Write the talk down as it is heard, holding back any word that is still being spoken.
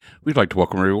We'd like to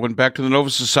welcome everyone back to the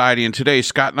Nova Society, and today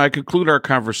Scott and I conclude our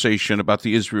conversation about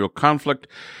the Israel conflict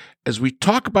as we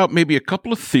talk about maybe a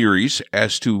couple of theories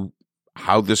as to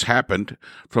how this happened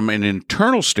from an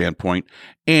internal standpoint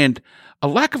and a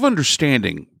lack of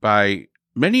understanding by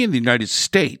many in the United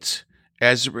States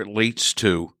as it relates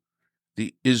to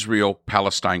the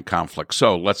Israel-Palestine conflict.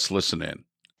 So let's listen in.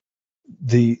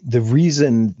 The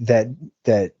reason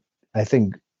that I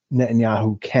think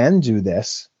Netanyahu can do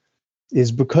this is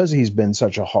because he's been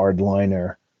such a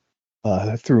hardliner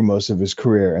through most of his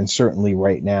career, and certainly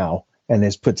right now, and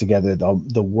has put together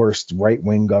the worst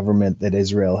right-wing government that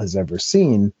Israel has ever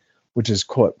seen, which has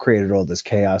created all this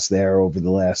chaos there over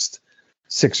the last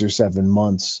 6 or 7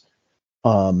 months.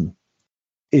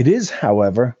 It is,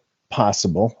 however,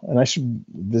 possible, and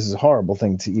this is a horrible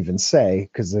thing to even say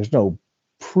because there's no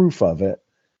proof of it,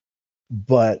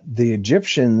 but the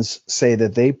Egyptians say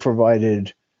that they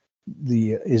provided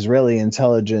the Israeli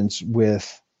intelligence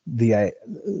with the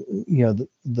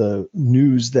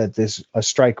news that a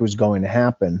strike was going to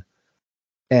happen.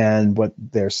 And what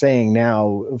they're saying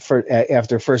now,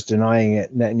 after first denying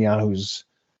it, Netanyahu's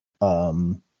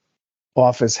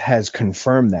office has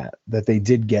confirmed that they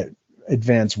did get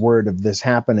advance word of this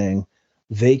happening.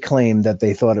 They claim that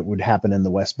they thought it would happen in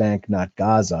the West Bank, not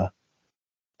Gaza.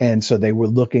 And so they were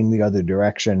looking the other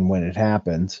direction when it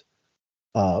happened.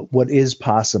 What is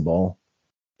possible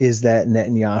is that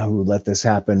Netanyahu let this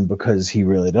happen because he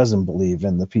really doesn't believe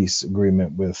in the peace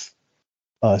agreement with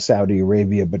Saudi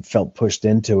Arabia, but felt pushed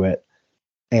into it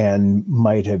and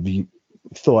might have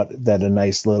thought that a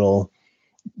nice little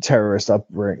terrorist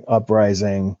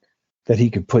uprising that he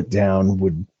could put down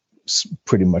would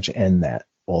pretty much end that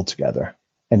altogether.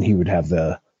 And he would have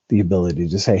the ability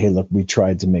to say, hey, look, we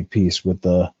tried to make peace with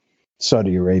the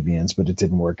Saudi Arabians, but it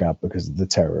didn't work out because of the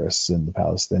terrorists and the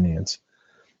Palestinians.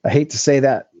 I hate to say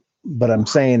that, but I'm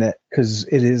saying it because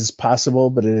it is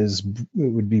possible, but it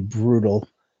would be brutal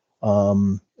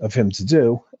of him to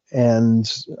do.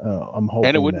 And I'm hoping,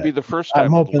 and it wouldn't be the first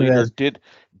time the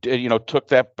leader took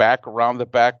that around the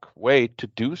back way to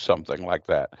do something like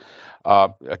that.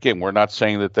 Again, we're not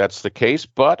saying that that's the case,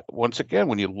 but once again,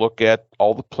 when you look at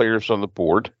all the players on the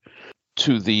board,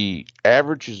 to the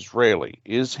average Israeli,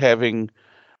 is having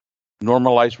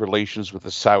normalized relations with the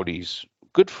Saudis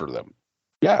good for them?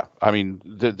 Yeah, I mean,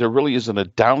 there really isn't a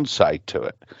downside to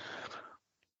it.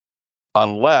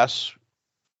 Unless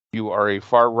you are a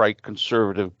far-right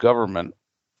conservative government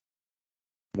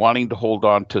wanting to hold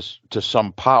on to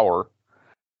some power,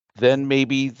 then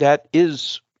maybe that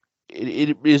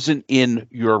it isn't in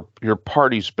your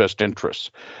party's best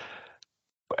interests.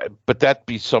 But that'd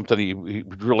be something you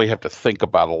would really have to think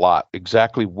about a lot.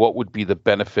 Exactly what would be the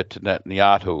benefit to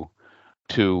Netanyahu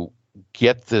to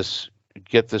get this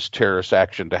terrorist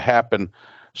action to happen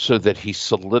so that he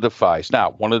solidifies.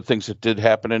 Now, one of the things that did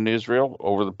happen in Israel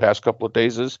over the past couple of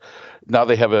days is now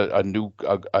they have an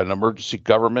emergency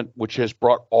government, which has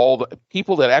brought all the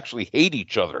people that actually hate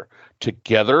each other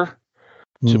together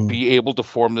to be able to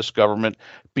form this government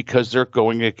because they're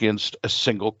going against a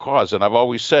single cause. And I've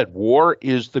always said war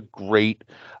is the great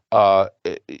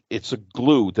it's a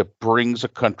glue that brings a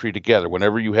country together.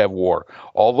 Whenever you have war,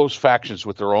 all those factions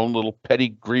with their own little petty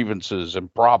grievances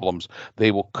and problems,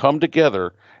 they will come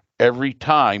together every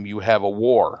time you have a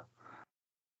war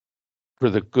for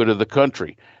the good of the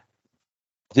country.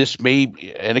 This may,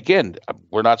 and again,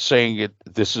 we're not saying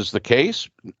this is the case,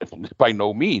 by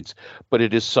no means, but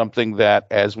it is something that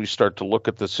as we start to look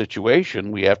at the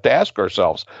situation, we have to ask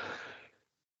ourselves,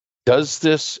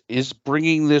 is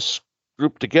bringing this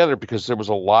group together, because there was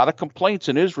a lot of complaints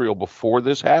in Israel before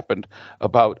this happened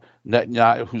about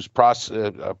Netanyahu's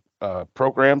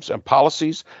programs and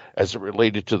policies as it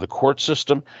related to the court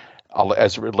system,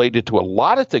 as it related to a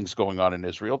lot of things going on in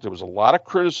Israel. There was a lot of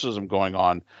criticism going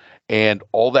on, and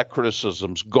all that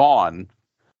criticism's gone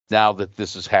now that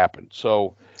this has happened.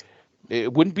 So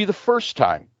it wouldn't be the first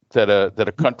time that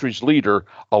a country's leader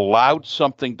allowed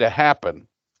something to happen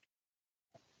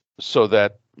so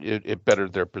that it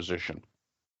bettered their position.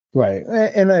 Right.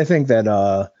 And I think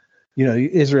that,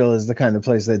 Israel is the kind of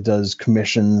place that does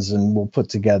commissions and will put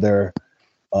together,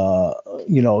 a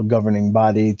governing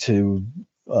body to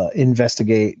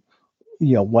investigate,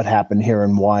 what happened here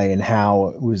and why and how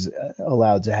it was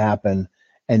allowed to happen,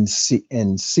 and see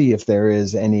if there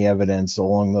is any evidence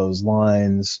along those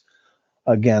lines.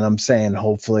 Again, I'm saying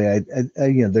hopefully,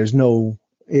 there's no.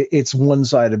 It's one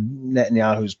side of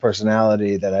Netanyahu's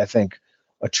personality that I think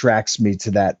attracts me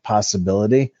to that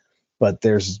possibility. But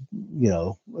there's,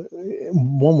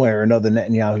 one way or another,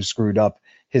 Netanyahu screwed up.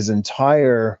 His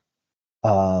entire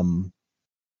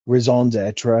raison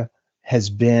d'etre has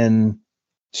been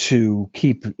to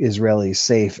keep Israelis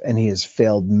safe, and he has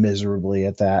failed miserably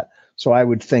at that. So I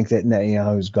would think that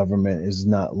Netanyahu's government is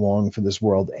not long for this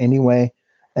world anyway,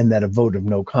 and that a vote of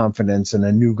no confidence and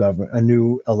a new government, a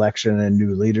new election, and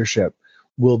new leadership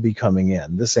will be coming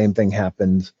in. The same thing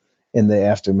happened in the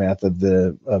aftermath of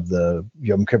the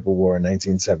Yom Kippur War in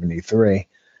 1973,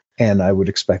 and I would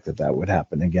expect that would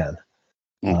happen again.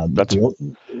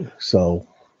 So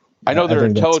I know their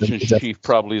think intelligence chief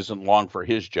probably isn't long for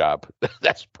his job.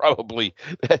 That's probably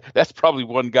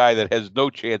one guy that has no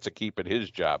chance of keeping his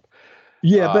job.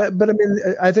 Yeah, but I mean,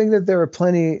 I think that there are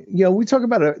plenty. We talk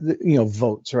about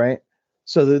votes, right?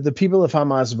 So the people of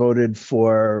Hamas voted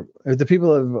for, or the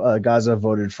people of Gaza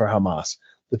voted for Hamas.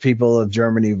 The people of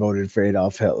Germany voted for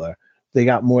Adolf Hitler. They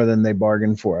got more than they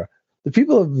bargained for. The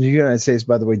people of the United States,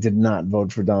 by the way, did not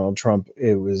vote for Donald Trump.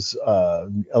 It was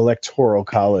electoral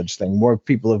college thing. More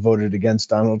people have voted against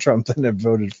Donald Trump than have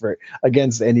voted for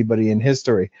against anybody in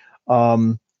history.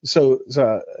 So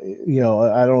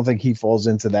I don't think he falls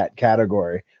into that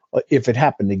category. If it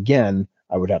happened again,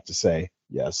 I would have to say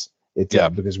yes.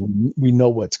 Because we know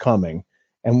what's coming,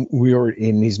 and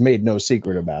he's made no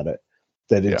secret about it,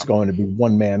 that it's going to be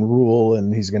one man rule,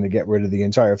 and he's going to get rid of the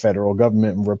entire federal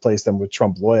government and replace them with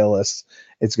Trump loyalists.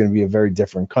 It's going to be a very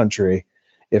different country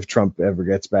if Trump ever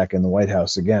gets back in the White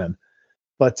House again.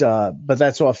 But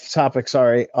that's off topic.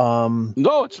 Sorry.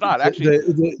 No, it's not. Actually,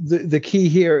 the key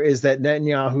here is that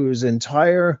Netanyahu's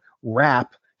entire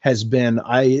rap has been,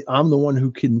 I'm the one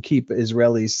who can keep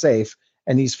Israelis safe,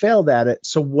 and he's failed at it.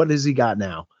 So what has he got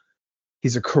now?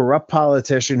 He's a corrupt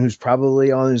politician who's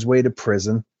probably on his way to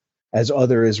prison, as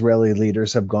other Israeli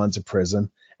leaders have gone to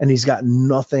prison, and he's got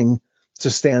nothing to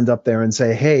stand up there and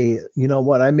say, hey, you know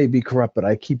what? I may be corrupt, but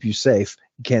I keep you safe.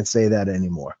 You can't say that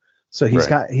anymore. So he's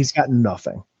got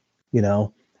nothing,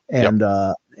 and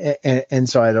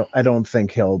so I don't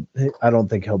think he'll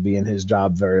be in his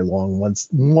job very long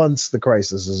once the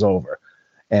crisis is over,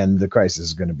 and the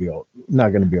crisis is not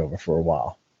going to be over for a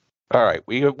while. All right,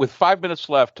 with 5 minutes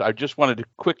left, I just wanted to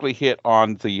quickly hit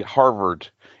on the Harvard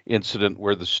incident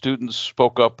where the students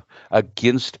spoke up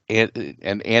against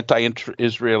an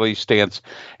anti-Israeli stance,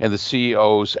 and the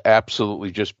CEOs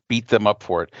absolutely just beat them up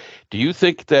for it. Do you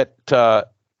think that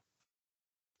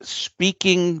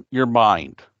speaking your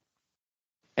mind,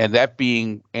 and that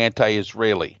being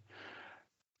anti-Israeli,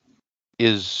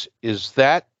 is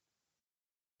that?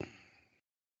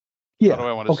 Yeah. How do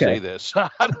I want to say this? I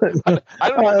don't even know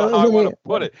how I want to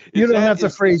put it. You don't have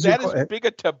to phrase it. Is that as big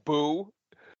a taboo?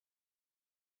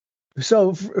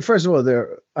 So first of all,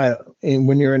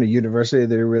 when you're in a university,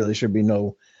 there really should be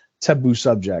no taboo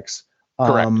subjects.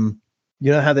 Correct.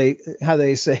 You know how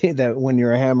they say that when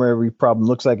you're a hammer, every problem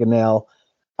looks like a nail.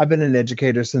 I've been an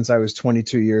educator since I was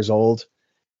 22 years old.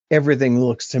 Everything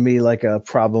looks to me like a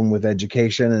problem with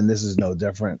education, and this is no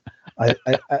different.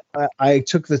 I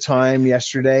took the time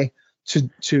yesterday to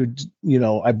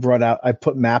I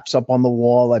put maps up on the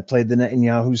wall. I played the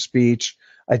Netanyahu speech.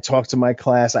 I talked to my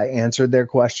class. I answered their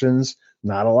questions.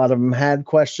 Not a lot of them had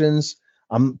questions.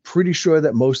 I'm pretty sure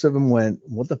that most of them went,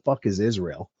 "What the fuck is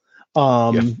Israel?"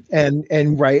 And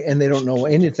they don't know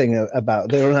anything about.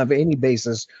 They don't have any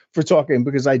basis for talking,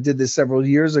 because I did this several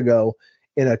years ago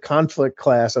in a conflict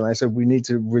class, and I said we need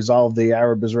to resolve the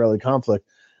Arab-Israeli conflict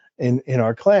in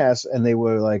our class, and they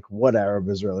were like, "What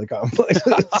Arab-Israeli conflict?"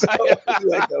 So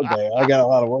like, okay, I got a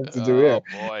lot of work to do here,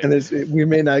 and we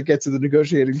may not get to the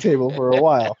negotiating table for a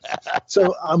while.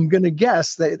 So I'm going to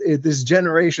guess that this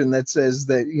generation that says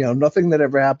that nothing that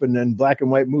ever happened in black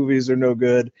and white movies are no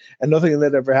good, and nothing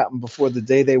that ever happened before the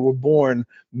day they were born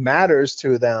matters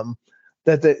to them,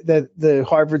 that the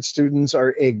Harvard students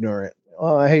are ignorant.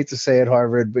 Oh, I hate to say it,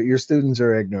 Harvard, but your students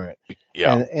are ignorant.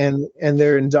 Yeah. And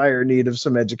they're in dire need of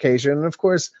some education. And of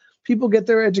course, people get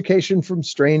their education from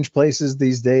strange places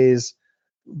these days.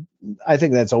 I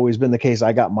think that's always been the case.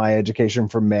 I got my education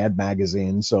from Mad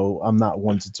Magazine, so I'm not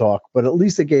one to talk, but at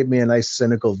least it gave me a nice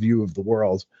cynical view of the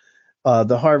world.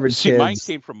 The Harvard kids. Mine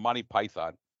came from Monty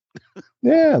Python.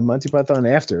 Yeah, Monty Python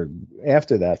after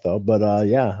that though, but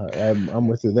I'm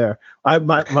with you there. I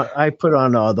put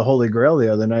on the Holy Grail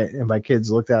the other night, and my kids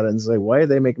looked at it and say, "Why are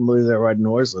they making believe they're riding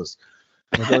horses?"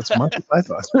 I go, "It's Monty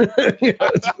Python."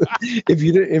 If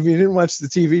you didn't watch the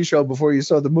TV show before you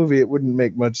saw the movie, it wouldn't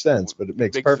make much sense, but it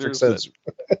makes perfect sense.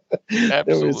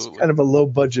 Absolutely. It was kind of a low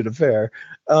budget affair.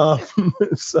 But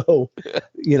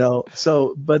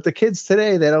the kids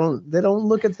today, they don't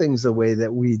look at things the way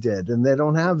that we did, and they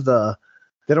don't have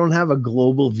a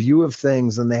global view of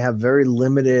things, and they have very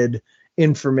limited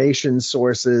information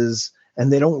sources, and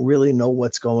they don't really know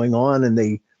what's going on, and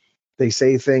they they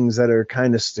say things that are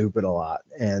kind of stupid a lot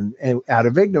and out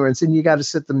of ignorance. And you got to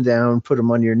sit them down, put them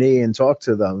on your knee and talk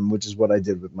to them, which is what I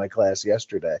did with my class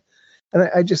yesterday. And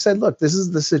I just said, look, this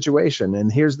is the situation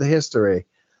and here's the history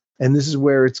and this is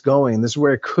where it's going. This is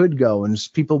where it could go. And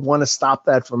people want to stop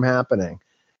that from happening.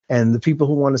 And the people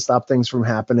who want to stop things from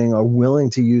happening are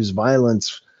willing to use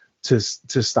violence to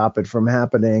stop it from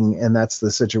happening. And that's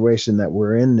the situation that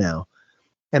we're in now.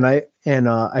 And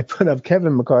I put up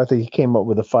Kevin McCarthy. He came up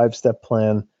with a 5-step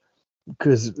plan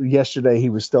because yesterday he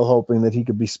was still hoping that he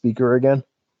could be speaker again.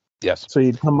 Yes. So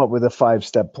he'd come up with a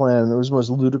 5-step plan. It was the most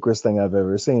ludicrous thing I've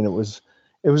ever seen. It was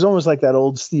almost like that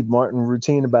old Steve Martin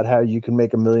routine about how you can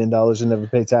make $1 million and never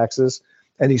pay taxes.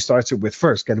 And he starts it with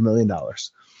first get $1 million.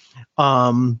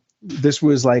 This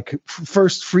was like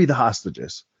first free the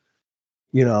hostages.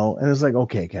 And it's like,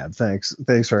 okay, Kev, thanks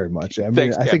very much. I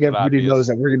mean, I think everybody knows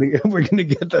that we're gonna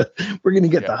get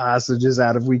the hostages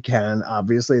out if we can.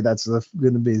 Obviously, that's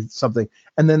going to be something.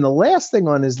 And then the last thing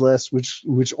on his list,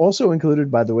 which also included,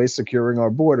 by the way, securing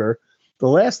our border. The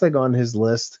last thing on his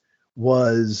list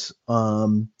was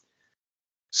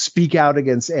speak out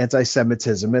against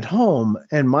anti-Semitism at home.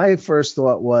 And my first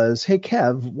thought was, hey,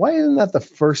 Kev, why isn't that the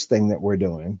first thing that we're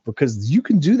doing? Because you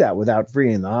can do that without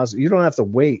freeing the hostage. You don't have to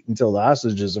wait until the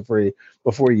hostages are free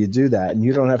before you do that. And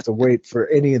you don't have to wait for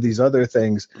any of these other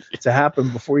things to happen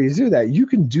before you do that. You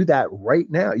can do that right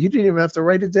now. You didn't even have to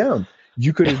write it down.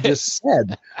 You could have just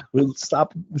said,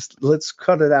 let's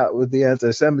cut it out with the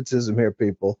anti-Semitism here,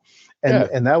 people.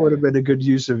 And that would have been a good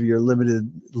use of your limited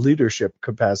leadership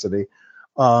capacity.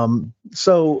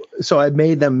 So I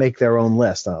made them make their own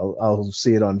list. I'll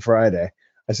see it on Friday.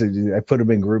 I said, I put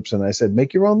them in groups and I said,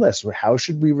 make your own list. How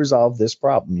should we resolve this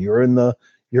problem? You're in the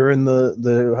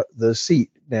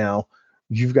seat now.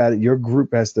 You've got your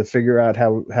group has to figure out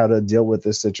how to deal with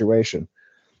this situation.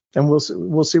 And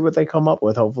we'll see what they come up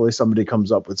with. Hopefully somebody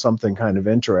comes up with something kind of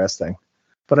interesting,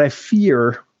 but I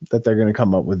fear that they're going to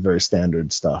come up with very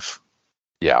standard stuff.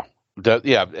 Yeah.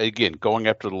 Again, going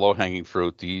after the low hanging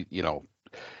fruit,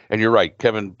 and you're right,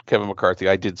 Kevin McCarthy.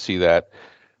 I did see that,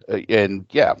 and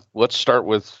let's start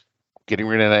with getting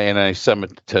rid of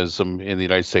anti-Semitism in the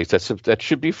United States. That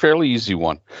should be a fairly easy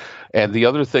one. And the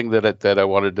other thing that I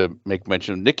wanted to make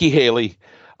mention, Nikki Haley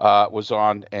was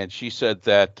on, and she said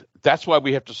that's why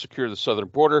we have to secure the southern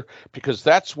border, because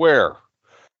that's where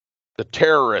the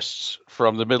terrorists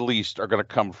from the Middle East are going to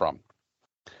come from,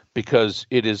 because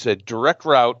it is a direct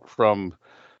route from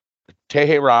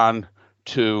Tehran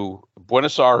to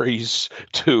Buenos Aires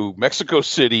to Mexico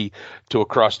City to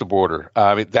across the border.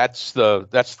 I mean, that's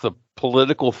the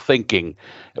political thinking,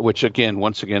 which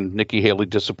once again, Nikki Haley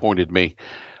disappointed me,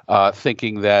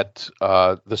 thinking that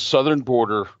the southern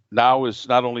border now is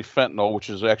not only fentanyl, which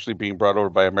is actually being brought over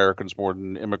by Americans more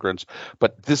than immigrants,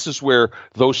 but this is where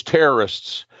those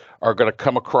terrorists are going to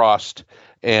come across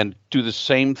and do the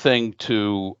same thing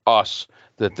to us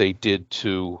that they did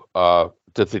to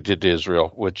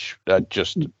Israel, which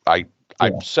upset. I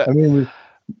mean,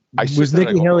 was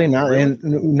Nikki Haley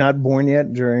not born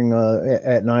yet during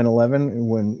at 9/11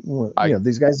 when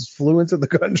these guys flew into the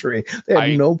country? They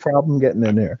had no problem getting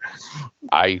in there.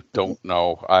 I don't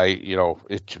know.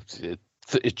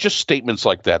 It's just statements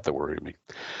like that worry me.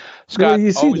 Scott,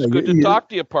 always good to talk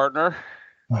to you, partner.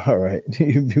 All right,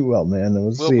 you be well, man.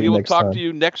 We'll see you next time. We will talk to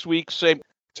you next week. Same.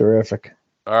 Terrific.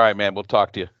 All right, man. We'll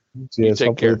talk to you. Yes,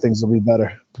 hopefully care. Things will be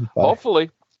better. Bye.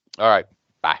 Hopefully. All right.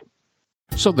 Bye.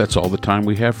 So that's all the time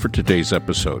we have for today's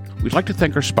episode. We'd like to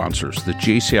thank our sponsors, the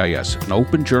JCIS, an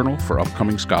open journal for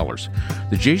upcoming scholars.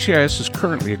 The JCIS is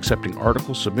currently accepting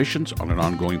article submissions on an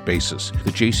ongoing basis.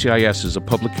 The JCIS is a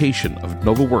publication of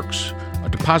NovaWorks, a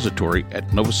depository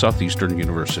at Nova Southeastern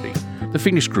University. The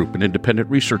Phoenix Group, an independent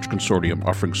research consortium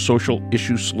offering social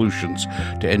issue solutions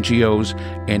to NGOs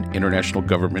and international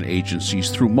government agencies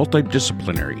through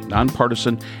multidisciplinary,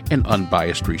 nonpartisan, and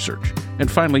unbiased research.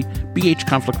 And finally, BH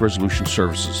Conflict Resolution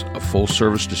Services, a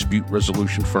full-service dispute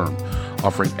resolution firm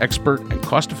offering expert and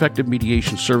cost-effective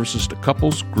mediation services to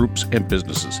couples, groups, and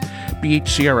businesses.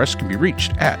 BHCRS can be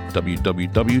reached at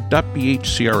www.bhcrs.com.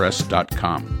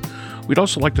 We'd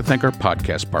also like to thank our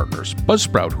podcast partners,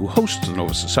 Buzzsprout, who hosts the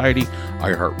Nova Society,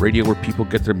 iHeartRadio, where people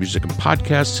get their music and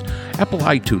podcasts, Apple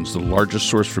iTunes, the largest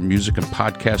source for music and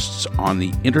podcasts on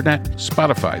the internet,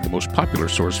 Spotify, the most popular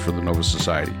source for the Nova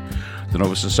Society. The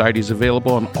Nova Society is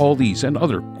available on all these and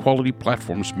other quality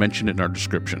platforms mentioned in our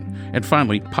description. And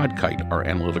finally, Podkite, our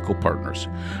analytical partners.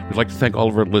 We'd like to thank all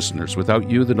of our listeners. Without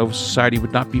you, the Nova Society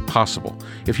would not be possible.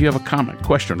 If you have a comment,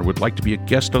 question, or would like to be a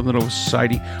guest on the Nova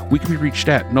Society, we can be reached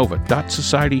at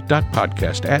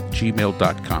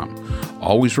nova.society.podcast@gmail.com.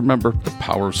 Always remember, the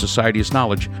power of society is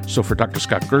knowledge. So for Dr.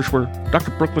 Scott Gershwer,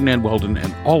 Dr. Brooklyn Ann Weldon,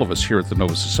 and all of us here at the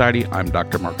Nova Society, I'm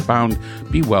Dr. Mark Bound.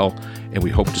 Be well, and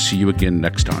we hope to see you again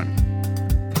next time.